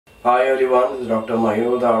Hi everyone, this is Dr.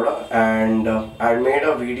 Mayur and I made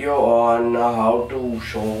a video on how to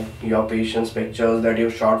show your patient's pictures that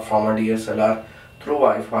you shot from a DSLR through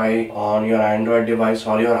Wi-Fi on your Android device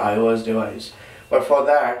or your iOS device. But for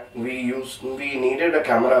that we needed a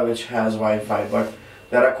camera which has Wi-Fi, but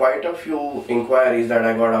there are quite a few inquiries that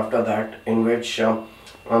I got after that, in which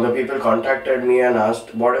the people contacted me and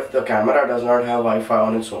asked what if the camera does not have Wi-Fi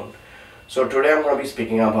on its own. So today I'm going to be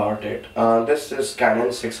speaking about it. This is Canon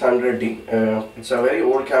 600D. It's a very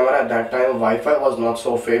old camera. At that time Wi-Fi was not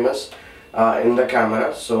so famous in the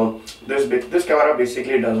camera. So this camera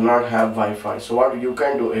basically does not have Wi-Fi. So what you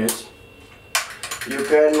can do is you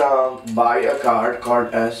can buy a card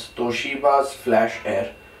called as Toshiba's Flash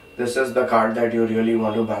Air. This is the card that you really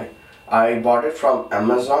want to buy. I bought it from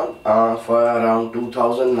Amazon for around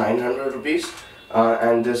 2,900 rupees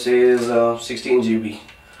and this is 16 GB.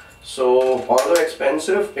 So although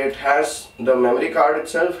expensive, it has, the memory card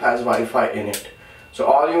itself has Wi-Fi in it. So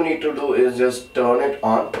all you need to do is just turn it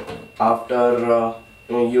on after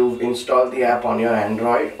you've installed the app on your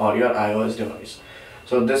Android or your iOS device.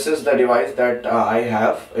 So this is the device that I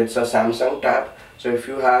have. It's a Samsung Tab. So if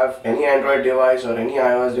you have any Android device or any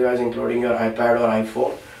iOS device including your iPad or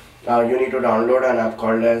iPhone, you need to download an app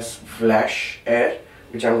called as Flash Air,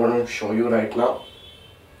 which I'm going to show you right now.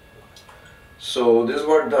 So this is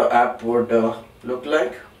what the app would look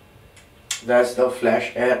like. That's the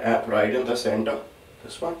Flash Air app right in the center,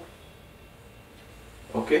 this one.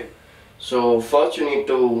 Okay, so first you need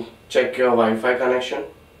to check your Wi-Fi connection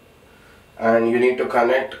and you need to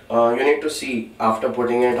connect, you need to see after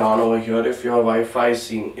putting it on over here if your Wi-Fi is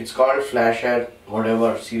seen. It's called Flash Air,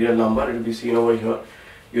 whatever serial number, it will be seen over here.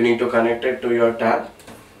 You need to connect it to your tab.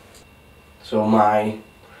 So you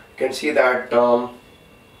can see that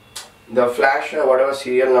the flash, whatever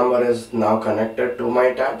serial number is now connected to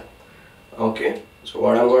my tab. Okay, so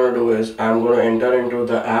what I'm going to do is I'm going to enter into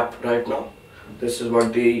the app right now. This is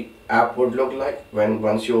what the app would look like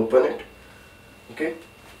once you open it. Okay,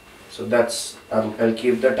 so that's I'll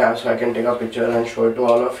keep the tab so I can take a picture and show it to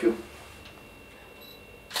all of you.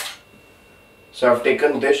 So I've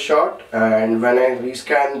taken this shot, and when I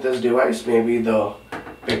rescan this device, maybe the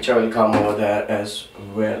picture will come over there as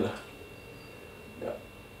well.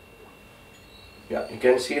 Yeah, you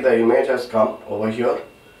can see the image has come over here,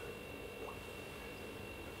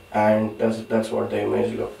 and that's what the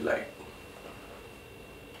image looked like.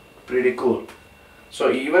 Pretty cool.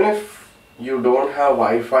 So even if you don't have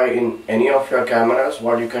Wi-Fi in any of your cameras,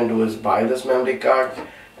 what you can do is buy this memory card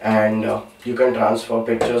and you can transfer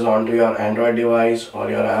pictures onto your Android device or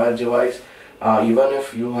your iOS device. Even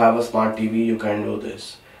if you have a smart TV, you can do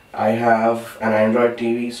this. I have an Android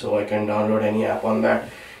TV, so I can download any app on that.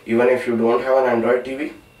 Even if you don't have an Android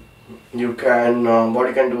TV, you can what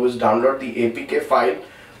you can do is download the APK file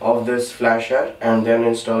of this Flash Air and then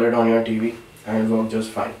install it on your TV and it will work just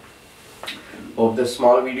fine. Hope this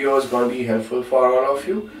small video is going to be helpful for all of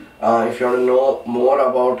you. If you want to know more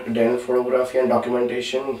about dental photography and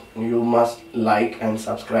documentation, you must like and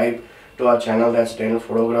subscribe to our channel, that's Dental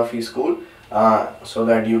Photography School, so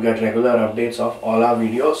that you get regular updates of all our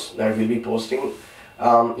videos that we'll be posting.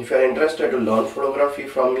 If you are interested to learn photography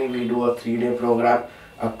from me, we do a 3-day program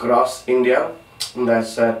across India.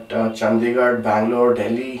 That's at Chandigarh, Bangalore,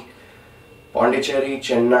 Delhi, Pondicherry,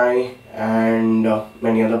 Chennai and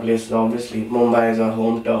many other places. Obviously Mumbai is our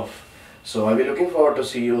home turf. So I'll be looking forward to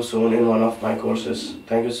see you soon in one of my courses.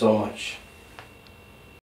 Thank you so much.